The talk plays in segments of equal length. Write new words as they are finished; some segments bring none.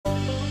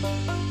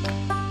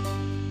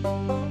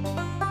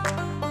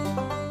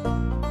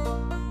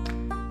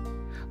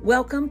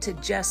Welcome to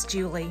Just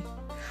Julie.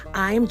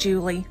 I am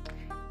Julie,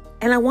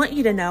 and I want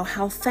you to know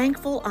how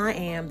thankful I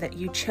am that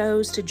you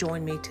chose to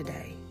join me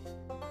today.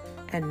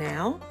 And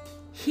now,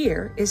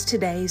 here is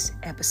today's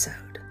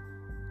episode.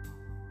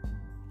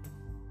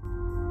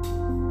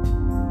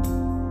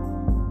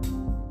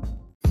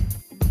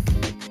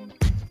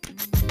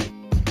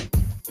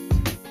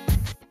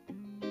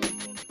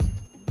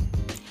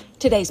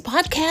 Today's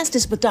podcast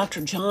is with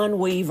Dr. John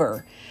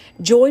Weaver.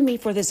 Join me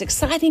for this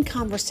exciting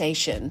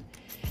conversation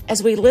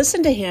as we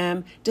listen to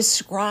him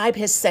describe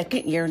his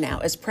second year now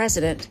as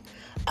president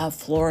of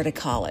Florida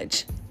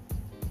College.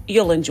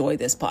 You'll enjoy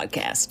this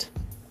podcast.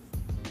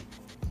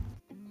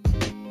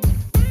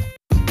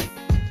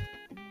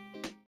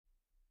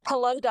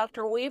 Hello,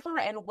 Dr. Weaver,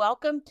 and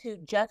welcome to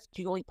Just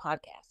Julie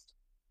podcast.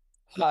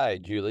 Hi,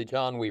 Julie.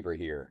 John Weaver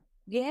here.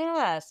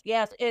 Yes,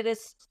 it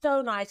is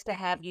so nice to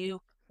have you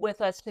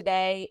with us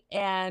today,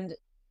 and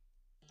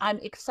I'm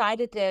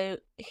excited to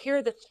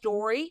hear the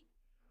story,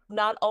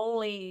 not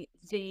only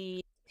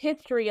the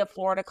history of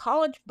Florida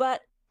College,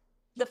 but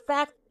the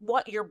fact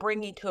what you're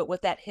bringing to it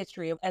with that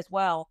history as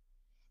well.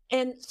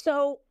 And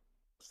so,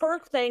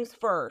 first things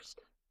first,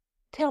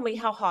 tell me,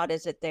 how hot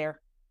is it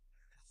there?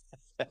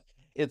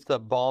 It's a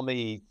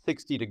balmy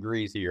 60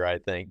 degrees here, I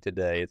think,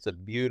 today. It's a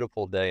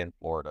beautiful day in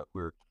Florida.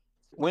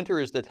 Winter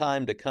is the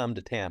time to come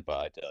to Tampa,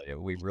 I tell you.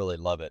 We really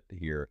love it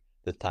here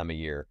this time of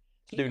year.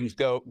 Students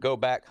go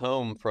back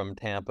home from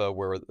Tampa,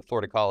 where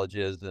Florida College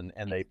is, and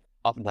they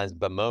oftentimes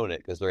bemoan it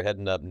because they're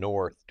heading up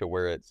north to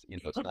where it's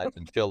nice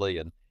and chilly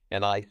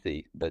and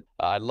icy. But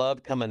I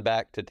love coming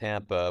back to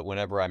Tampa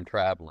whenever I'm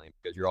traveling,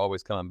 because you're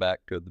always coming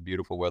back to the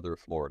beautiful weather of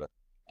Florida.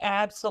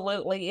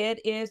 Absolutely. It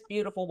is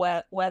beautiful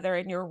weather,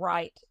 and you're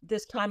right.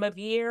 This time of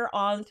year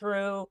on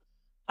through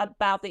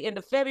about the end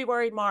of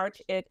February,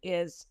 March, it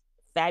is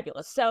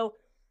fabulous. So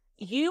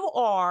you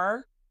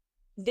are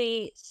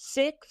the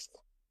sixth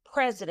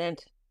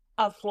president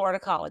of Florida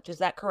College. Is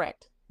that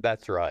correct?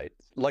 That's right.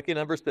 Lucky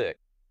number 6.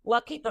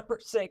 Lucky number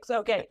 6.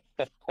 Okay.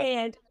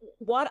 And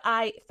what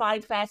I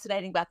find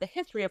fascinating about the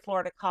history of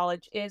Florida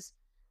College is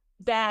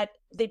that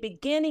the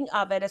beginning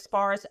of it, as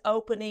far as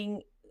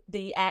opening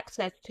the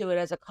access to it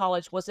as a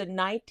college, was in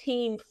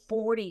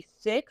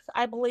 1946,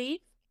 I believe.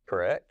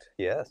 Correct.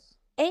 Yes.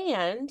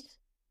 And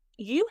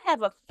you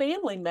have a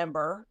family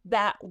member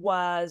that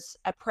was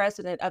a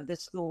president of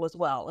this school as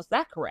well. Is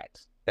that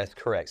correct? That's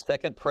correct.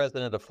 Second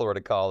president of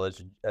Florida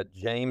College,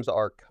 James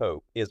R.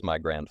 Cope, is my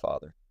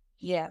grandfather.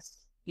 Yes.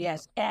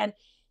 And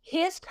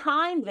his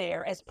time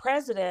there as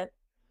president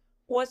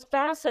was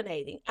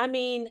fascinating. I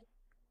mean,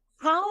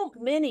 how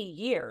many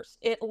years?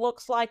 It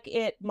looks like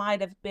it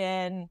might have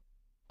been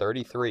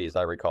 33, as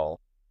I recall.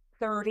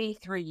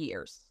 33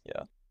 years.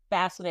 Yeah.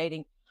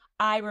 Fascinating.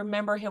 I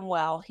remember him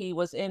well. He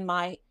was in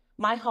my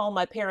home,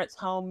 my parents'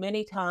 home,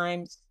 many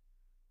times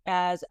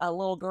as a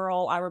little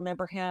girl. I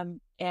remember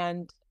him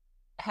and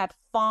had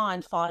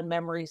fond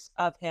memories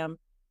of him.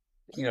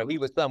 He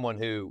was someone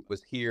who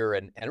was here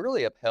and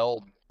really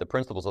upheld the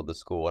principles of the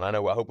school. And I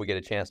hope we get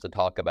a chance to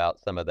talk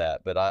about some of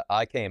that. But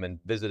I came and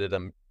visited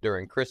him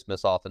during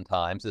Christmas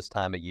oftentimes this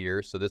time of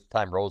year. So this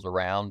time rolls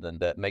around, and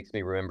that makes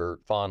me remember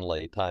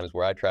fondly times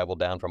where I traveled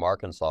down from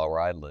Arkansas, where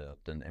I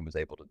lived, and was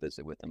able to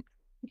visit with him.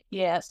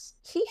 Yes.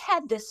 He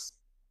had this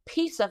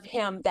piece of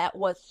him that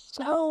was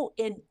so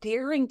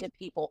endearing to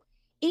people.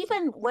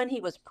 Even when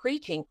he was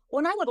preaching,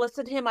 when I would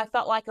listen to him, I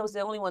felt like I was the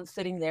only one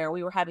sitting there.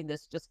 We were having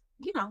this just,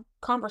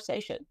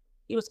 conversation.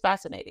 He was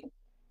fascinating.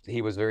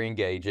 He was very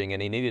engaging,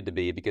 and he needed to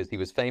be, because he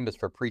was famous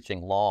for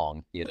preaching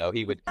long.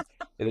 He would,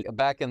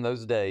 back in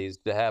those days,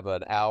 to have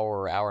an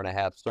hour and a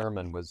half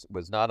sermon was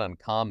not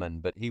uncommon,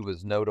 but he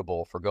was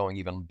notable for going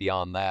even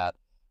beyond that.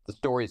 The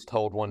story's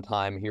told one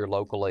time here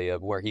locally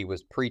of where he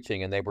was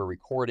preaching, and they were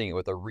recording it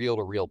with a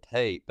reel-to-reel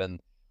tape,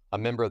 and a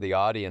member of the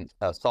audience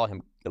saw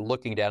him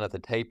looking down at the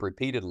tape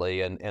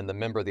repeatedly, and the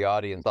member of the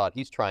audience thought,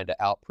 he's trying to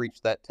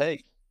out-preach that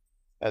tape.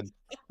 And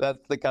that's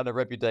the kind of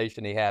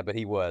reputation he had, but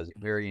he was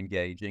very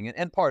engaging.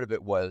 And part of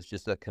it was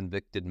just a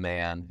convicted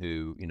man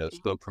who,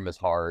 spoke from his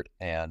heart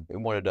and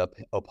wanted to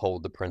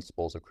uphold the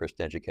principles of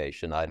Christian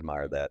education. I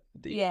admire that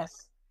deeply.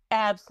 Yes,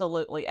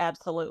 absolutely.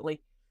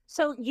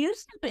 So you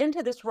step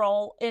into this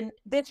role in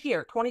this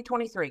year,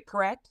 2023,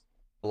 correct?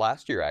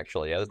 Last year,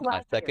 actually. That was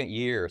my second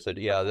year. So,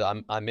 yeah,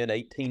 I'm in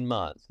 18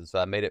 months. And so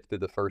I made it through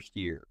the first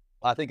year.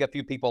 I think a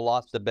few people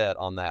lost a bet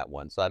on that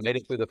one. So I made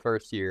it through the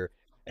first year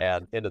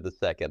and into the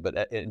second,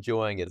 but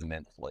enjoying it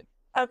immensely.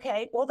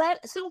 Okay. Well,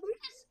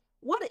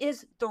 what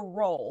is the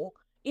role?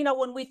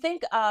 When we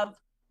think of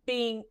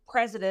being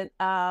president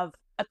of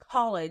a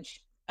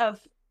college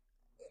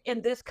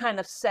in this kind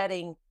of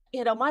setting,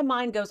 my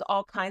mind goes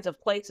all kinds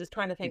of places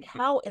trying to think,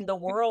 how in the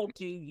world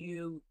do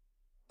you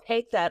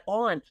take that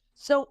on?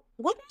 So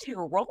what is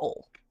your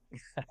role?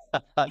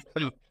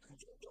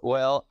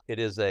 Well, it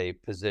is a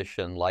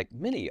position, like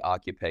many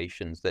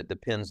occupations, that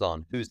depends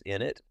on who's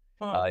in it.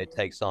 It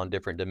takes on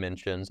different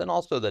dimensions, and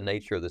also the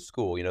nature of the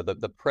school.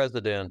 The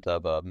president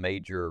of a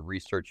major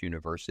research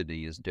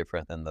university is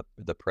different than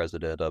the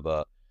president of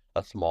a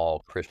a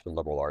small Christian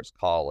liberal arts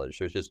college.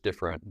 There's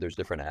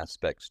different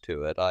aspects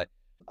to it.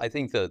 I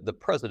think the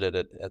president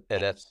at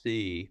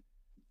FC,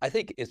 I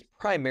think is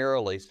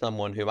primarily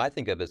someone whom I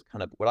think of as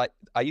kind of what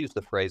I use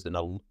the phrase an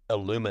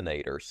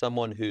illuminator,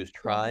 someone who's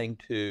Mhm. trying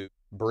to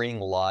bring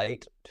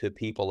light to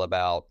people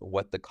about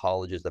what the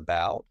college is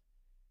about.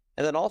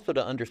 And then also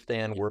to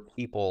understand where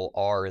people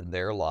are in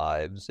their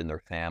lives, in their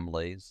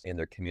families, in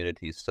their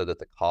communities, so that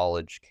the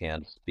college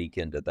can speak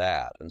into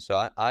that. And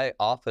so I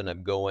often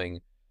am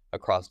going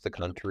across the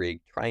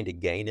country trying to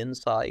gain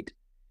insight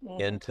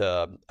Mhm.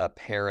 into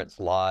parents'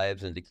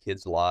 lives, into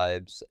kids'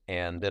 lives,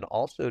 and then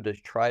also to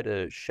try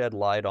to shed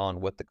light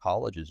on what the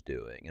college is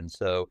doing. And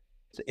so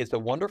it's a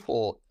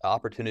wonderful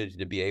opportunity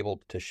to be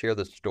able to share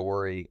the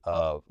story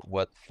of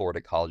what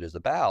Florida College is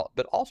about,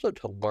 but also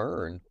to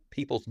learn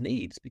people's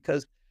needs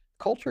because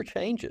culture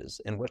changes.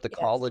 And what the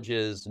Yes. college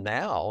is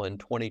now in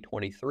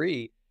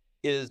 2023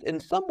 is in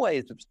some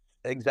ways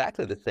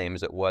exactly the same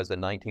as it was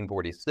in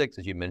 1946,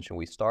 as you mentioned,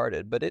 we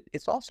started, but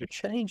it's also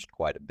changed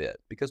quite a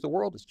bit because the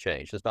world has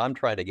changed. So I'm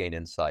trying to gain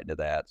insight into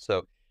that.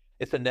 So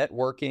it's a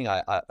networking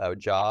a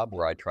job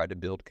where I try to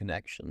build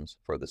connections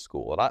for the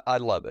school, and I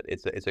love it.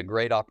 It's a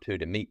great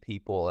opportunity to meet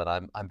people,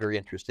 and I'm very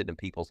interested in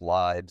people's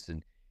lives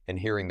and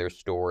hearing their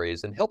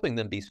stories and helping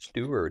them be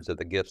stewards of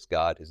the gifts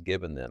God has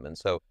given them. And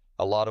so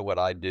a lot of what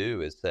I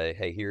do is say,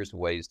 hey, here's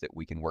ways that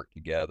we can work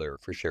together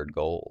for shared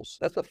goals.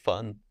 That's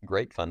a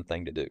great fun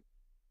thing to do.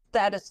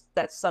 That's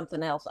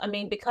something else. I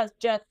mean, because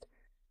just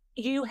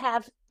you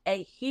have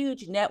a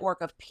huge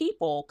network of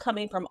people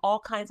coming from all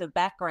kinds of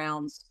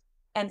backgrounds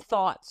and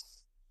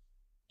thoughts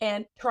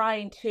and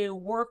trying to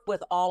work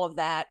with all of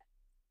that.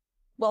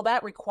 Well,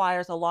 that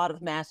requires a lot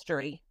of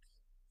mastery.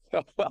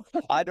 Well,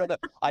 I don't know.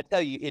 I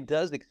tell you, it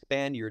does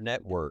expand your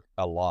network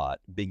a lot,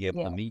 being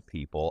able to Yes. meet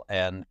people.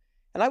 And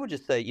I would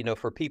just say,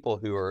 for people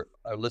who are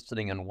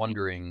listening and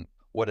wondering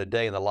what a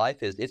day in the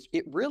life is,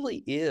 it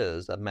really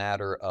is a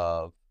matter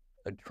of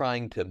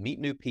trying to meet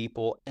new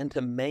people and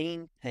to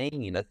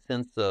maintain a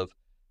sense of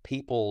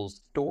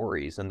people's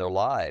stories and their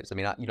lives. I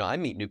mean, I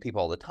meet new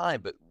people all the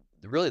time, but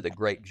really the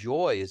great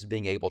joy is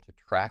being able to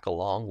track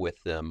along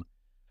with them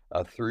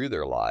through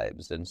their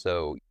lives. And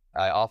so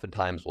I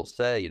oftentimes will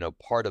say,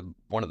 part of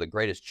one of the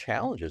greatest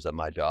challenges of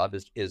my job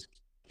is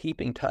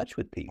keeping touch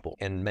with people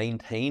and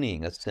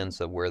maintaining a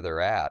sense of where they're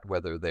at,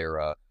 whether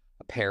they're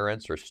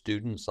parents or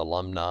students,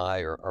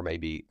 alumni, or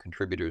maybe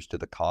contributors to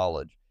the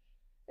college.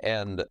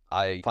 And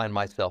I find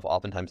myself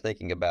oftentimes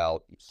thinking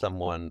about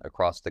someone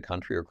across the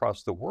country or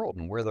across the world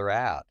and where they're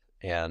at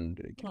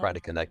and try to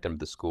Mhm. connect them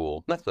to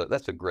school.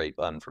 That's a great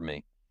fun for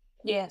me.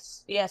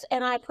 Yes, yes.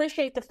 And I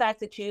appreciate the fact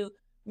that you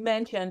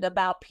mentioned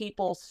about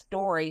people's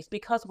stories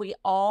because we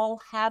all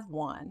have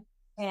one.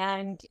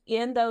 And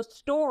in those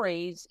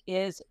stories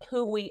is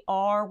who we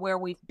are, where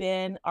we've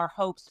been, our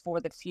hopes for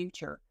the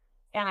future.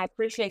 And I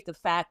appreciate the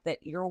fact that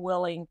you're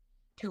willing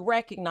to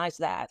recognize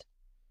that.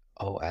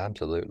 Oh,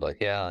 absolutely.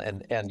 Yeah.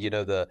 And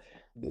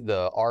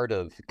the art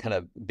of kind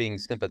of being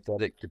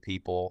sympathetic to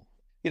people.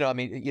 I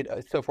mean,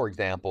 so for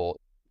example,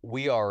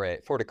 we are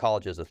at Florida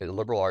College is a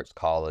liberal arts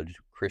college,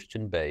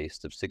 Christian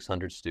based of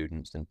 600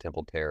 students in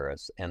Temple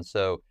Terrace. And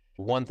so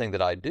one thing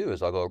that I do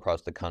is I'll go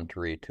across the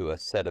country to a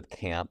set of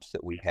camps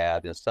that we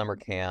had in summer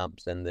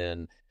camps and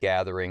then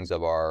gatherings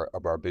of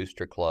our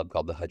booster club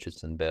called the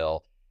Hutchinson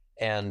Bell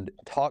and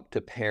talk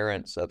to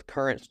parents of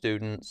current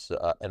students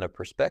and of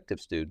prospective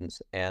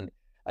students. And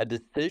a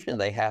decision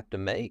they have to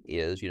make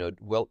is,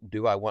 well,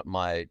 do I want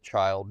my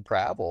child to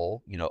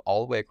travel, all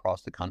the way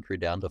across the country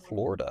down to Mhm.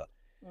 Florida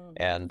Mhm.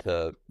 and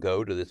to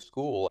go to this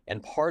school?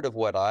 And part of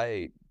what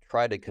I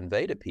try to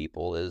convey to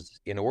people is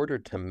in order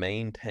to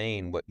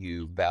maintain what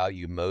you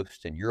value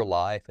most in your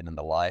life and in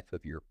the life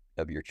of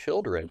your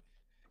children,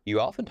 you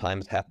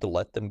oftentimes have to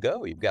let them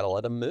go. You've got to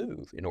let them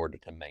move in order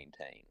to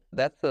maintain.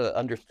 That's the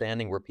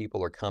understanding where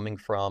people are coming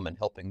from and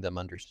helping them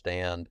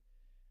understand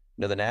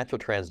the natural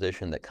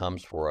transition that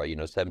comes for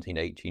a 17,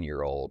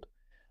 18-year-old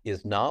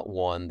is not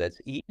one that's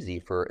easy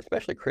for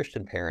especially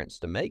Christian parents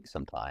to make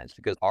sometimes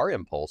because our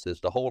impulse is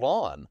to hold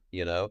on.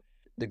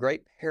 The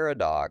great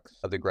paradox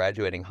of the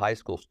graduating high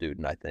school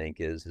student, I think,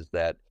 is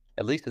that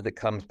at least as it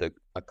comes to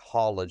a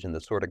college and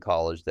the sort of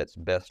college that's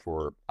best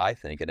for, I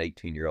think, an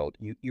 18-year-old,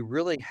 you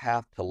really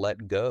have to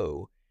let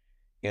go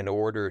in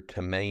order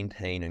to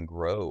maintain and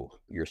grow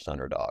your son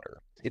or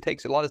daughter. It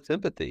takes a lot of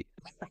sympathy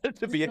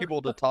to be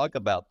able to talk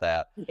about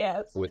that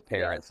Yes, with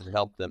parents yes, and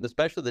help them,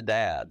 especially the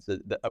dads.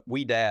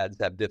 We dads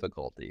have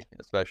difficulty,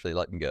 especially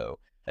letting go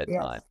at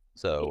times. yes,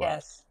 So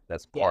yes,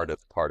 that's part yes. of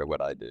part of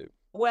what I do.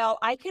 Well,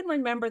 I can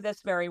remember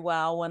this very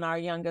well when our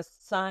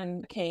youngest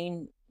son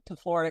came to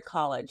Florida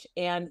College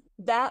and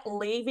that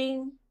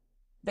leaving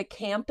the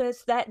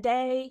campus that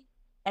day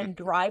and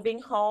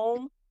driving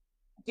home.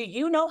 Do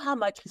you know how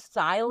much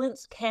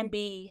silence can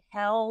be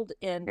held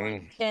in like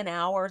Mm, 10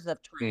 hours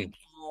of mm,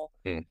 travel?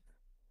 mm,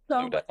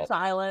 So no much doubt.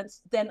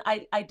 silence. Then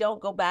I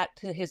don't go back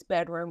to his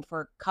bedroom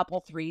for a couple,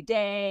 3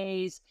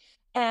 days.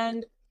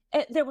 And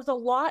there was a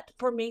lot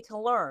for me to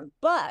learn.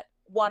 But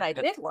what I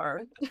did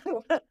learn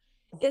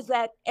is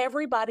that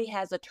everybody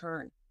has a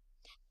turn.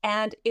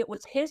 And it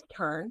was his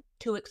turn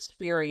to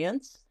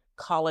experience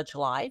college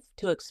life,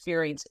 to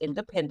experience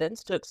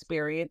independence, to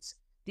experience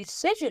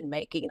decision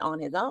making on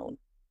his own.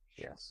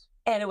 Yes.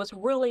 And it was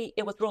really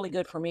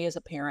good for me as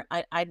a parent.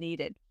 I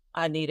needed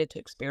to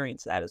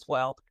experience that as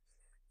well.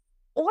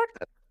 What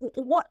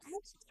what has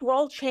this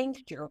role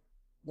changed your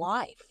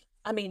life?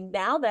 I mean,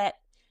 now that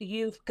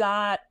you've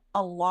got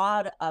a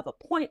lot of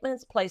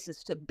appointments,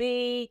 places to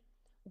be,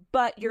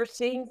 but you're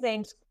seeing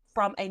things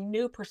from a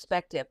new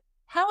perspective.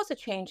 How has it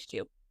changed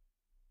you?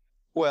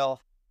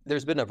 Well,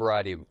 there's been a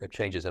variety of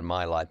changes in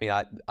my life.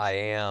 I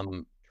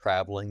am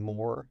traveling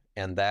more,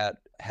 and that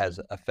has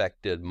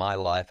affected my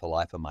life, the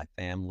life of my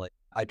family.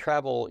 I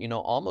travel,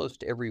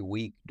 almost every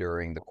week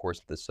during the course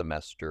of the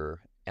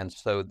semester, and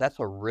so that's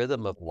a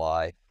rhythm of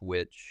life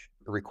which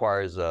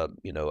requires a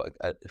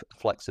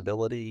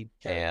flexibility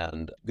Sure.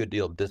 and a good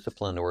deal of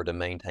discipline in order to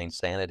maintain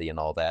sanity and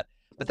all that.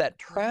 But that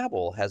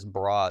travel has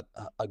brought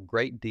a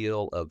great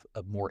deal of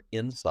more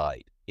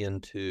insight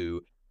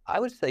into, I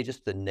would say,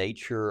 just the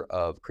nature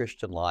of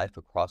Christian life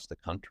across the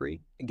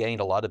country. Gained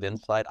a lot of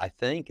insight, I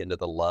think, into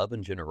the love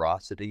and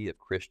generosity of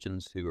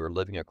Christians who are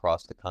living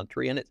across the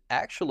country. And it's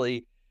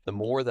actually, the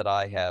more that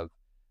I have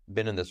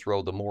been in this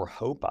role, the more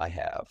hope I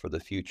have for the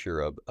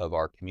future of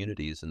our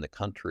communities in the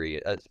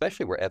country,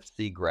 especially where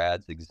FC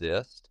grads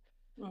exist.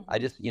 I Mhm.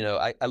 just,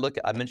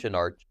 I mentioned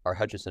our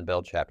Hutchinson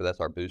Bell chapter, that's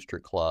our booster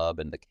club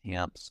and the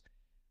camps.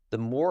 The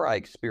more I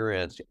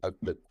experience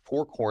the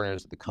four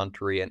corners of the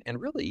country and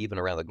really even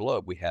around the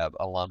globe, we have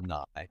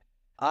alumni.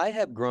 I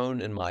have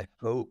grown in my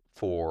hope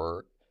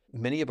for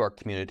many of our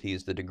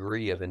communities, the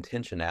degree of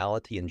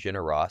intentionality and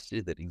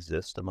generosity that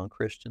exists among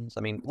Christians.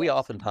 I mean, we Yes.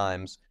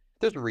 oftentimes,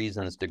 there's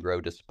reasons to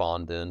grow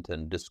despondent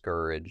and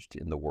discouraged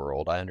in the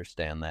world. I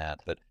understand that.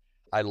 But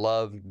I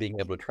love being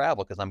able to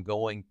travel because I'm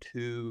going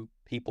to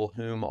people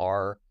whom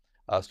are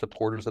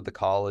supporters of the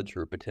college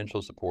or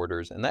potential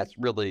supporters. And that's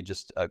really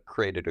just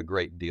created a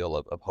great deal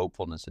of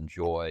hopefulness and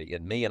joy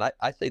in me. And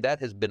I say that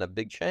has been a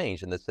big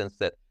change in the sense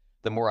that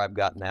the more I've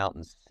gotten out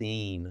and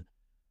seen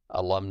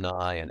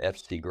alumni and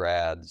FC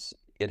grads,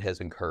 it has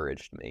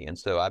encouraged me. And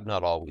so I've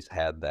not always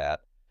had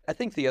that. I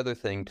think the other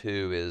thing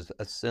too is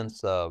a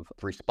sense of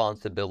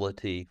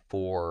responsibility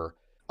for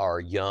our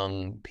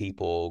young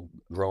people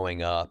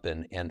growing up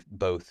and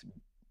both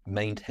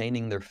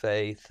maintaining their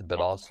faith, but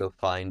also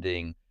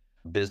finding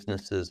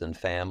businesses and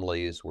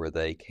families where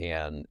they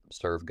can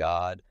serve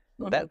God.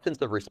 Mhm. That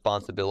sense of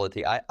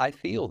responsibility, I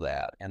feel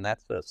that, and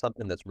that's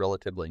something that's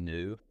relatively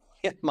new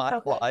in my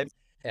Okay. life.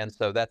 And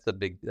so that's a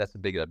big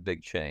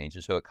change,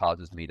 and so it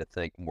causes me to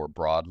think more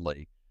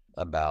broadly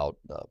about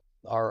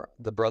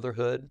the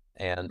brotherhood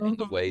and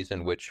the Mhm. ways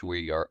in which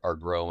we are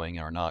growing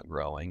or not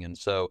growing, and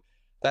so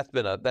that's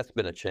been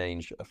a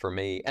change for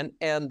me. And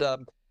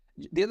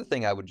the other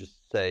thing I would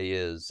just say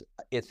is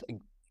it's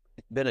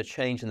been a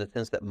change in the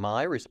sense that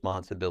my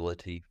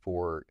responsibility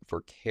for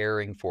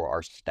caring for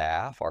our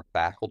staff, our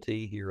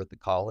faculty here at the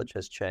college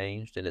has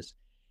changed, and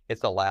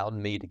it's allowed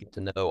me to get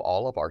to know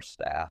all of our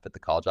staff at the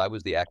college. I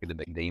was the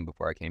academic dean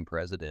before I came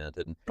president,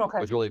 and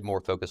Okay. was really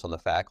more focused on the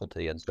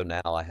faculty. And so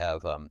now I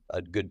have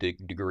a good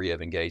degree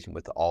of engagement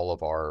with all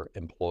of our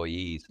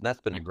employees, and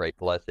that's been a great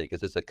blessing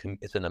because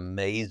it's an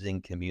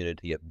amazing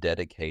community of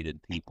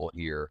dedicated people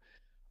here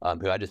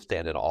who I just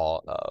stand in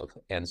awe of.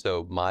 And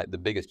so the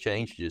biggest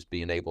change is just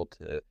being able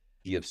to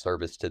give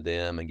service to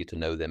them and get to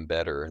know them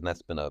better, and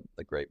that's been a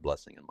great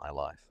blessing in my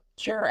life.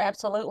 Sure,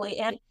 absolutely.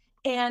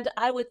 And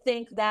I would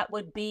think that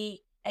would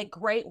be a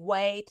great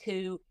way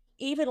to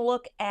even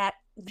look at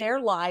their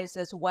lives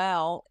as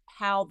well,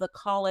 how the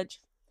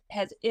college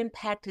has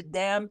impacted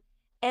them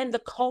and the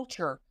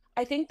culture.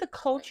 I think the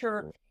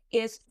culture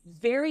is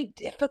very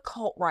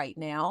difficult right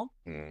now.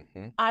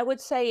 Hmm. I would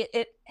say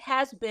it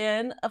has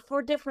been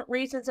for different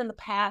reasons in the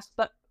past,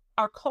 but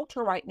our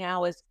culture right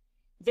now is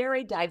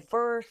very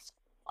diverse.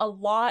 A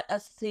lot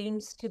of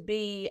seems to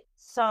be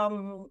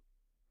some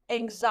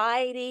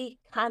anxiety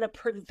kind of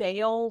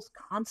prevails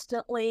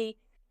constantly.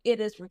 It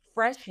is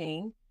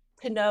refreshing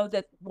to know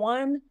that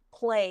one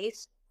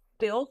place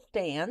still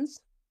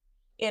stands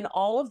in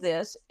all of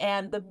this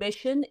and the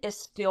mission is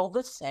still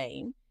the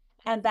same.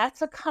 And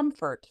that's a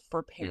comfort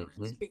for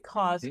parents Hmm.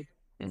 because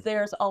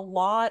there's a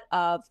lot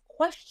of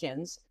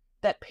questions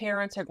that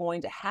parents are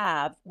going to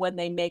have when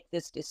they make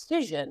this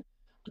decision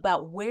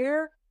about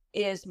where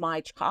is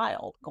my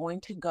child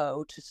going to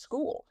go to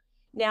school.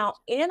 Now,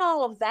 in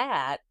all of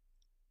that,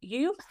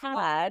 you've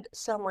had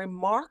some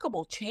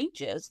remarkable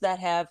changes that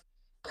have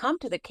come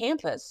to the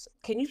campus.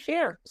 Can you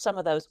share some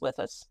of those with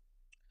us?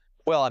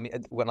 Well, I mean,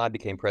 when I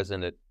became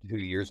president 2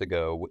 years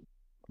ago,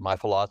 my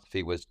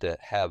philosophy was to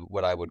have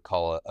what I would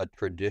call a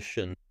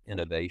tradition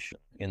innovation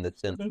in the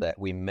sense Mhm. that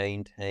we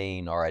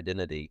maintain our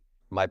identity.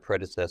 My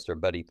predecessor,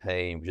 Buddy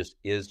Payne,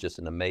 is just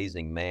an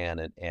amazing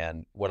man.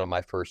 And one of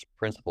my first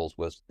principles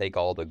was take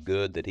all the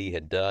good that he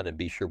had done and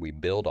be sure we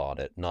build on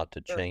it, not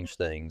to Sure. change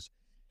things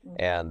Mhm.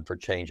 and for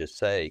change's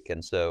sake.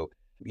 And so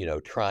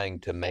trying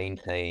to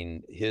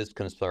maintain his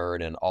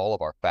concern and all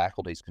of our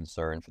faculty's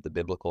concern for the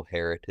biblical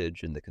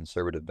heritage and the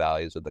conservative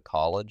values of the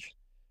college,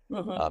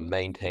 Hmm.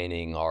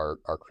 maintaining our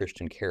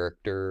Christian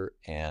character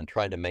and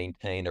trying to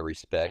maintain a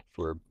respect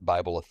for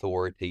Bible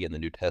authority and the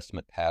New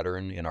Testament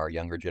pattern in our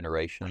younger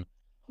generation.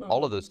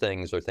 All of Hmm. those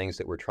things are things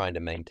that we're trying to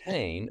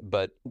maintain,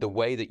 but the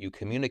way that you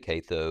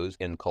communicate those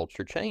in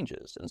culture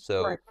changes. And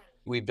Right. so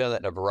we've done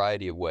that in a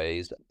variety of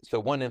ways. So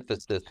one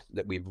emphasis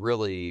that we've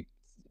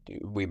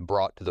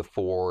brought to the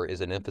fore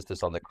is an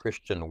emphasis on the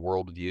Christian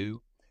worldview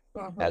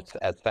Hmm.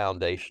 as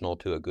foundational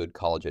to a good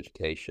college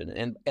education.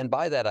 And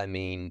by that I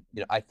mean,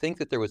 I think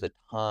that there was a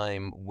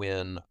time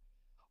when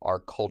our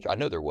culture, I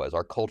know there was,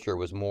 our culture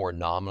was more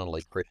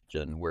nominally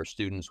Christian, where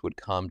students would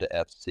come to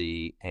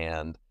FC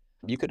and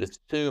you could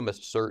assume a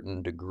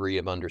certain degree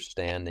of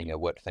understanding of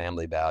what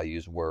family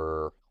values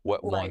were,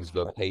 what Right. one's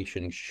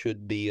vocation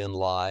should be in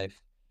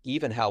life,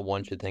 even how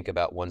one should think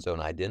about one's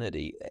own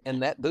identity.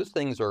 And that those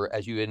things are,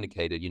 as you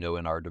indicated,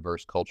 in our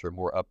diverse culture,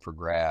 more up for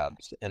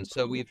grabs. And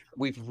so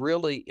we've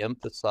really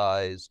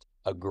emphasized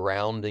a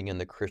grounding in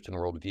the Christian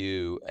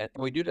worldview. And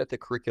we do it at the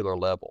curricular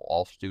level.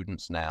 All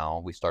students now,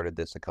 we started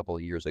this a couple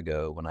of years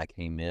ago when I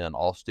came in,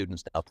 all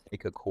students now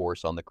take a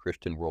course on the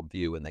Christian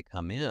worldview when they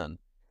come in.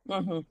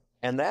 Hmm.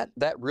 And that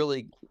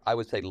really, I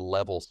would say,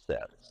 level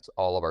sets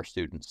all of our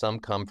students. Some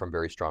come from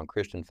very strong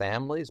Christian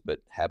families, but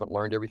haven't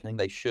learned everything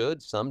they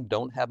should. Some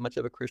don't have much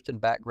of a Christian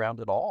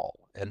background at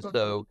all. And Hmm.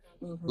 so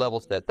Hmm.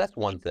 level set, that's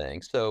one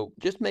thing. So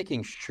just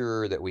making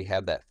sure that we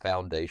have that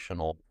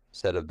foundational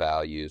set of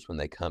values when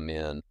they come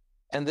in.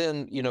 And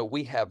then,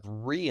 we have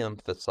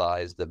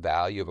re-emphasized the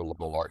value of a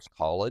liberal arts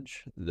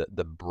college,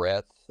 the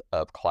breadth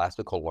of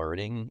classical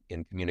learning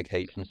in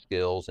communication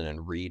skills and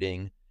in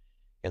reading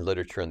in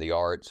literature and the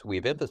arts.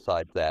 We've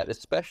emphasized that,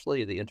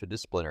 especially the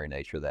interdisciplinary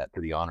nature of that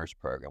through the honors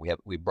program.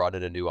 We brought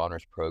in a new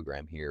honors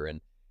program here, and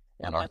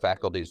our Okay.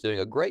 faculty is doing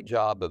a great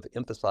job of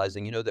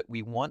emphasizing, that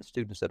we want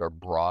students that are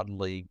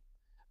broadly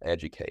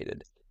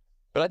educated.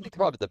 But I think Mhm.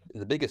 probably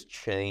the biggest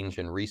change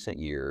in recent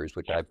years,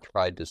 which I've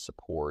tried to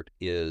support,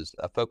 is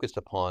a focus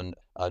upon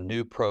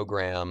new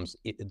programs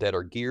that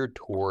are geared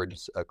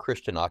towards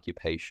Christian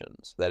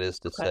occupations. That is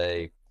to Okay.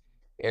 say,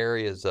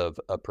 areas of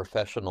a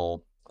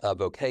professional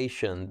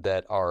vocation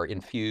that are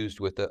infused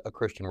with a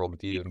Christian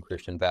worldview and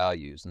Christian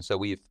values. And so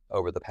we've,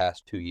 over the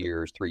past 2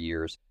 years, 3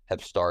 years,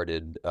 have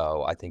started,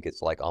 I think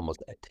it's like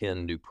almost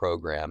 10 new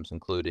programs,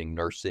 including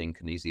nursing,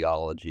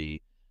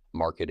 kinesiology,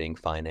 marketing,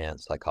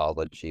 finance,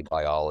 psychology,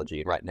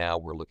 biology. And right now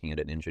we're looking at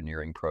an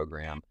engineering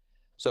program.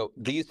 So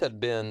these have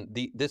been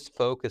this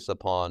focus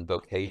upon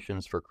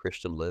vocations for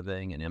Christian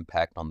living and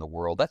impact on the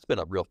world. That's been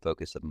a real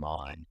focus of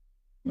mine.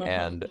 Hmm.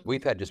 And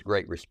we've had just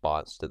great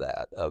response to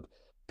that of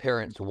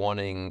parents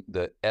wanting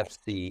the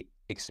FC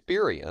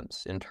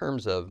experience in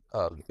terms of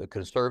the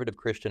conservative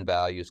Christian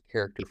values,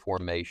 character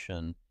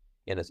formation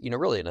in a,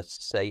 really in a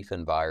safe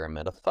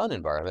environment, a fun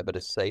environment, but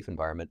a safe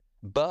environment,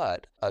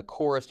 but a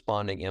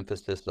corresponding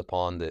emphasis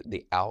upon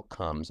the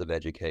outcomes of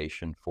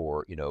education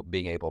for,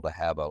 being able to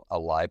have a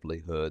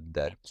livelihood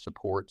that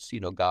supports,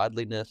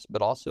 godliness,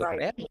 but also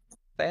Right.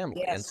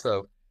 family. And Yes.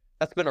 so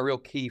that's been a real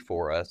key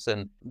for us.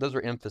 And those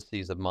are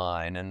emphases of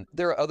mine. And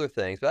there are other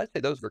things, but I'd say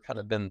those were kind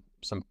of been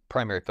some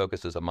primary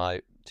focuses of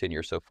my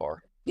tenure so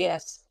far.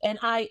 Yes. And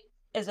I,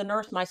 as a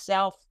nurse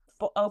myself,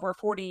 for over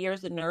 40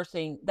 years in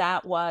nursing,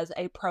 that was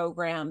a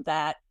program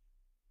that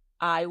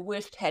I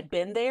wished had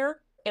been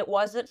there. It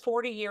wasn't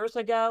 40 years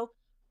ago,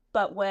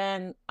 but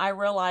when I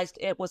realized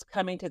it was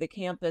coming to the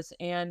campus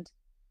and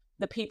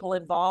the people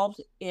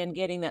involved in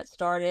getting that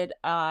started,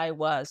 I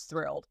was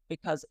thrilled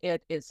because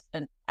it is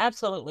an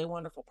absolutely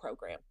wonderful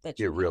program that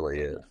It you have. really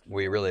is.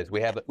 We really is.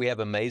 We have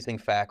amazing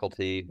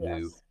faculty who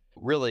Yes.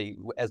 really,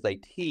 as they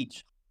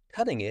teach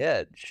cutting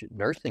edge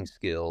nursing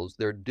skills,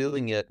 they're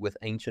doing it with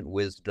ancient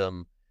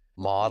wisdom,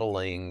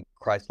 modeling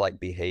Christ-like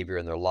behavior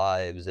in their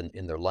lives and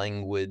in their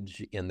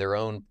language, in their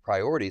own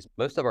priorities.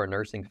 Most of our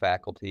nursing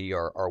faculty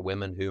are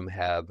women whom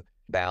have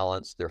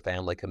balanced their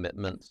family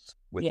commitments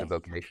with their Yes.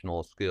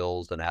 vocational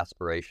skills and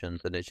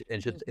aspirations, and it's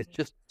Mhm.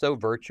 just so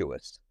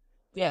virtuous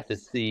to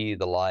Yes. see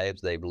the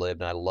lives they've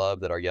lived. And I love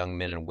that our young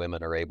men and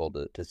women are able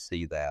to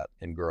see that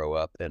and grow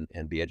up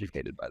and be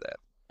educated by that.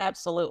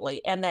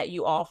 Absolutely, and that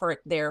you offer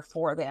it there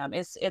for them.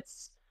 It's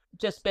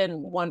just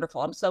been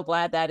wonderful. I'm so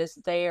glad that is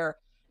there.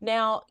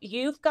 Now,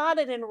 you've got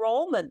an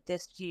enrollment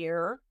this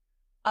year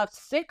of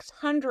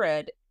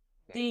 600,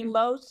 the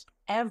most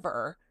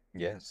ever.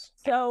 Yes.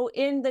 So,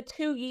 in the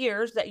 2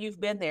 years that you've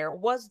been there,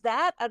 was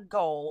that a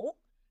goal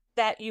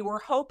that you were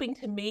hoping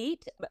to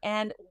meet?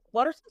 And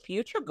what are some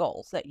future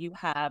goals that you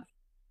have,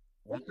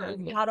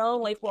 not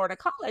only Florida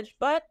College,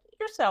 but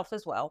yourself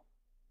as well?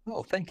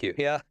 Oh, thank you.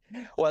 Yeah.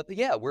 Well,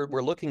 yeah,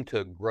 we're looking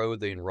to grow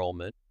the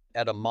enrollment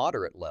at a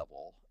moderate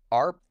level.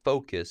 Our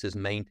focus is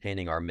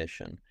maintaining our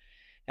mission.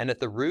 And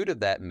at the root of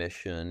that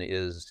mission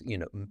is,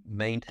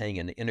 maintaining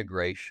an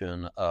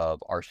integration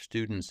of our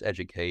students'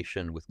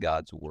 education with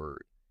God's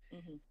word.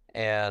 Mhm.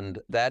 And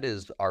that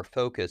is our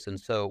focus. And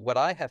so, what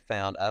I have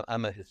found,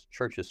 I'm a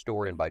church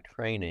historian by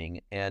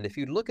training. And if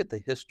you look at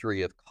the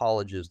history of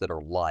colleges that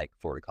are like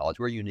Florida College,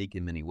 we're unique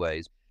in many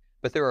ways.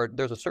 But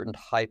there's a certain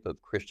type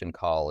of Christian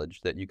college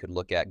that you could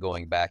look at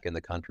going back in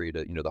the country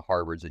to, the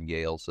Harvards and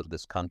Yales of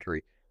this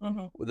country.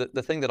 Hmm.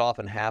 The thing that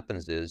often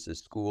happens is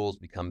schools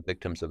become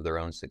victims of their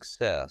own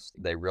success.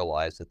 They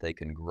realize that they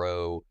can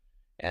grow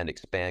and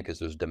expand because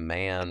there's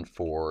demand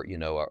for,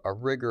 a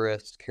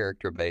rigorous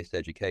character-based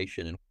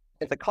education. And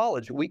at the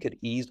college, we could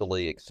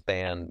easily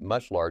expand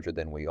much larger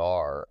than we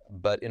are.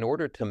 But in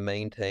order to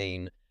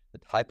maintain the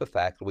type of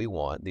faculty we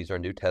want, these are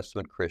New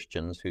Testament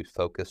Christians who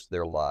focus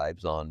their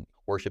lives on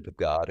worship of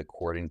God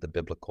according to the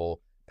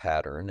biblical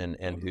pattern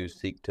and who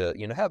seek to,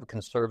 have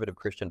conservative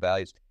Christian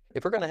values.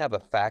 If we're going to have a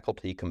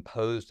faculty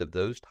composed of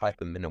those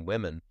type of men and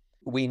women,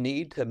 we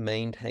need to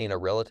maintain a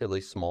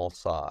relatively small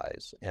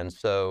size. And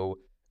so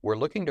we're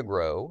looking to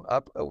grow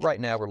up. Right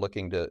now, we're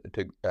looking to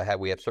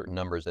we have certain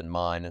numbers in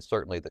mind, and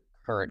certainly the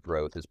current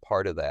growth is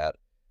part of that.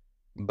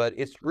 But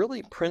it's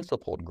really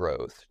principled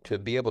growth to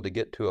be able to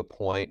get to a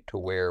point to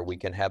where we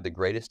can have the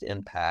greatest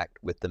impact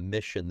with the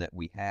mission that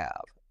we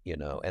have,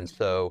 And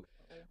so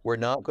we're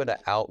not going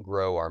to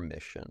outgrow our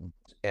mission.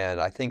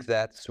 And I think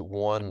that's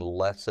one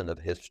lesson of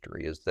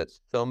history is that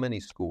so many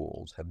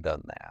schools have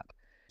done that.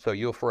 So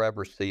you'll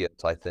forever see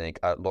it, I think,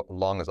 as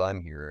long as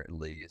I'm here at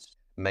least,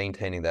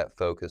 maintaining that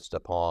focused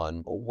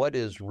upon what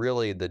is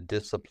really the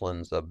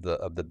disciplines of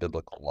the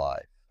biblical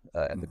life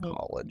at the Hmm.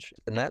 college.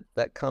 And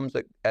that comes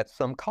at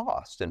some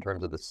cost in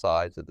terms of the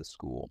size of the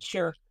school.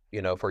 Sure.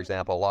 For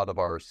example, a lot of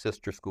our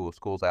sister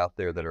schools out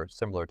there that are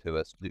similar to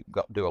us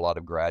do a lot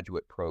of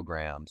graduate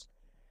programs.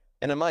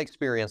 And in my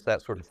experience,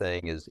 that sort of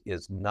thing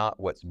is not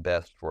what's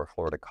best for a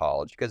Florida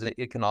college because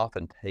it can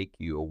often take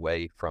you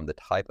away from the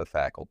type of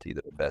faculty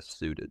that are best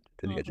suited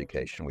to the Hmm.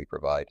 education we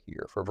provide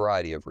here for a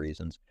variety of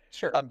reasons.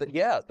 Sure. But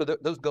yeah, so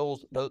those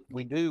goals,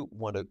 we do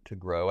want to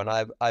grow, and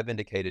I've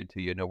indicated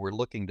to you, we're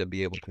looking to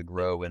be able to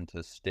grow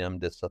into STEM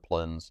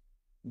disciplines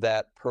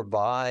that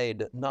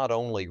provide not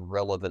only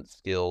relevant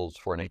skills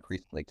for an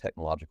increasingly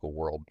technological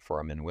world for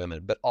our men and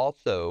women, but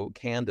also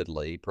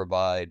candidly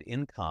provide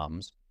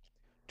incomes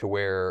to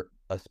where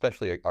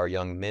especially our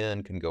young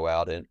men can go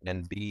out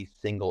and be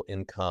single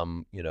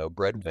income,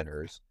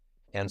 breadwinners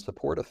and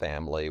support a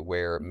family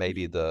where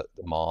maybe the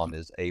mom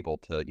is able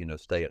to,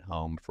 stay at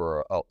home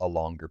for a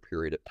longer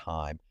period of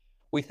time.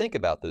 We think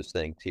about those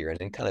things here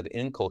and kind of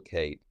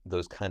inculcate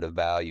those kind of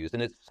values.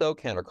 And it's so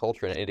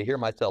counterculture. And to hear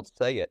myself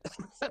say it,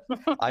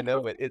 I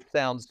know it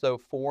sounds so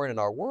foreign in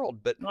our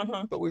world, but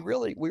Hmm. we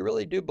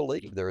really do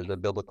believe there is a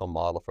biblical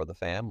model for the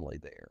family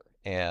there.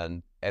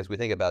 And as we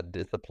think about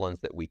disciplines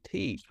that we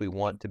teach, we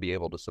want to be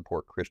able to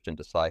support Christian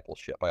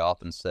discipleship. I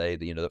often say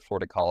that, that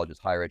Florida College is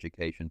higher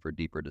education for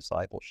deeper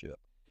discipleship.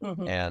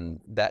 Hmm.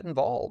 And that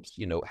involves,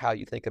 how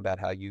you think about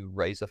how you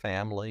raise a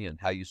family and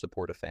how you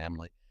support a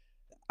family.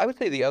 I would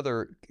say the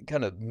other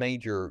kind of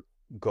major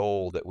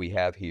goal that we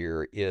have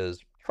here is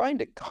trying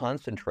to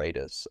concentrate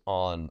us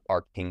on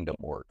our kingdom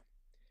work.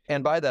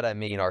 And by that, I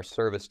mean our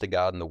service to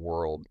God and the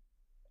world,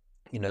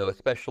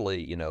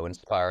 especially,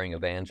 inspiring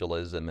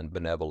evangelism and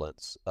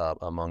benevolence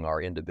among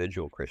our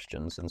individual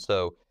Christians. And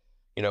so,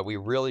 we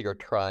really are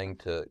trying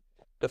to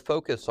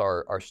focus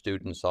our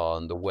students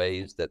on the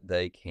ways that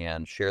they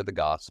can share the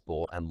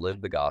gospel and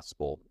live the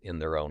gospel in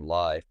their own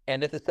life.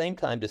 And at the same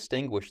time,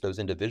 distinguish those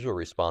individual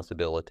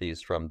responsibilities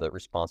from the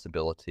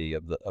responsibility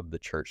of the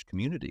church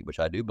community, which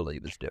I do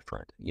believe is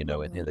different, in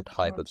the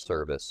type of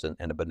service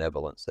and a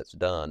benevolence that's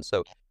done.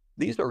 So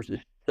these are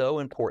just so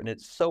important.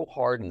 It's so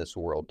hard in this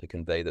world to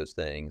convey those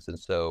things. And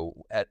so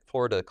at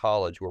Florida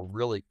College, we're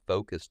really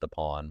focused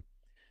upon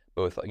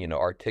both,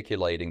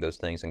 articulating those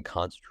things and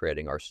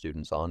concentrating our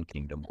students on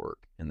kingdom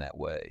work in that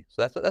way.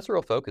 So that's a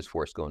real focus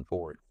for us going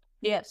forward.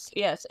 Yes,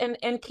 yes.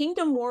 And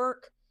kingdom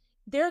work,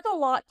 there's a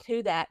lot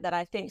to that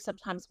I think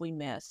sometimes we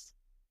miss.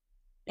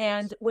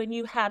 And when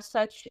you have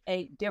such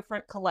a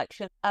different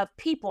collection of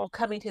people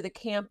coming to the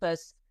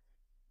campus,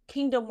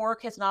 kingdom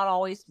work has not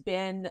always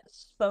been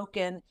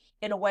spoken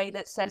in a way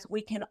that says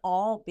we can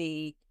all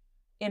be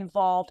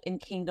involved in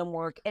kingdom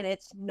work. And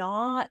it's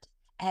not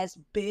as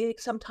big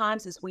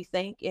sometimes as we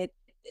think it's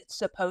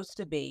supposed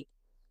to be.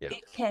 Yeah.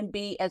 It can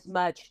be as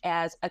much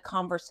as a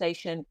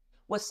conversation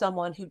with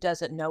someone who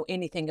doesn't know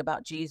anything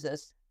about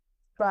Jesus,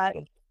 but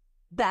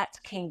that's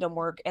kingdom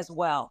work as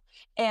well.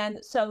 And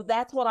so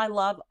that's what I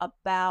love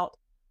about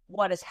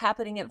what is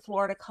happening at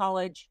Florida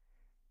College.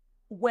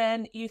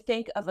 When you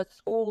think of a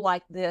school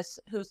like this,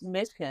 whose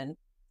mission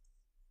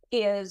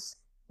is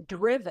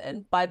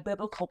driven by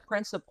biblical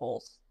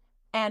principles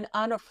and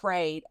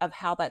unafraid of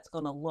how that's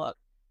going to look,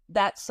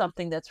 that's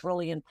something that's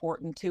really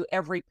important to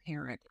every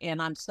parent.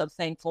 And I'm so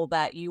thankful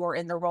that you are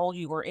in the role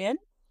you are in.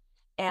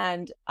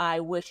 And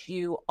I wish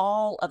you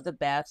all of the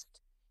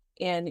best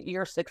in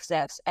your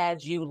success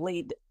as you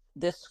lead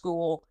this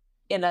school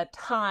in a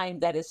time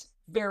that is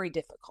very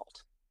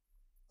difficult.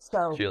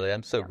 So, Julie,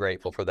 I'm so yeah.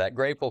 grateful for that.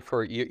 Grateful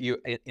for you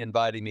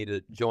inviting me to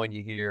join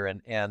you here,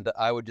 and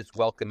I would just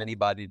welcome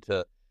anybody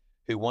to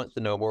who wants to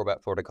know more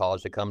about Florida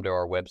College to come to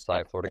our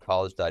website,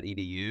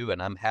 floridacollege.edu,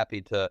 and I'm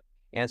happy to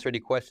answer any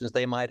questions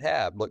they might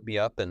have. Look me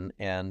up and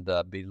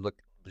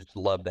just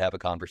love to have a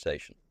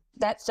conversation.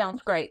 That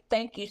sounds great.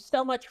 Thank you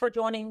so much for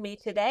joining me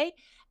today.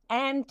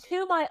 And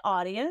to my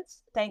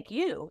audience, thank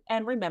you.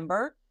 And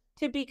remember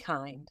to be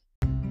kind.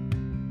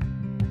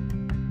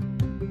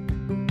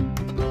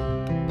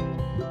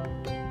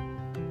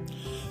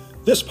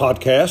 This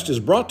podcast is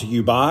brought to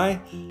you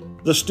by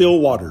The Still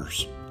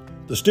Waters.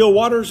 The Still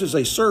Waters is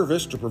a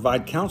service to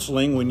provide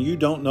counseling when you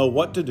don't know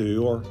what to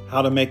do or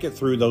how to make it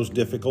through those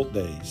difficult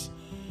days.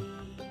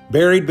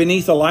 Buried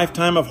beneath a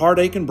lifetime of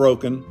heartache and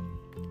broken,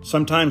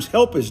 sometimes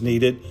help is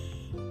needed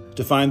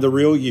to find the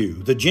real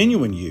you, the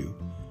genuine you,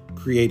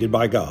 created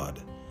by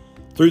God.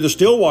 Through The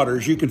Still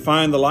Waters, you can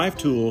find the life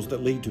tools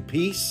that lead to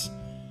peace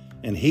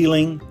and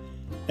healing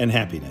and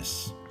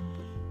happiness.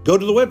 Go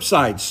to the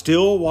website,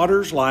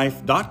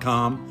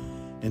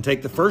 stillwaterslife.com, and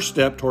take the first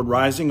step toward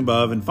rising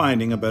above and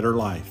finding a better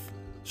life.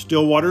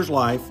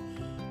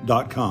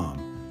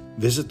 stillwaterslife.com.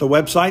 Visit the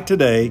website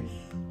today,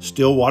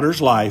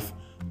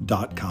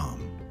 stillwaterslife.com.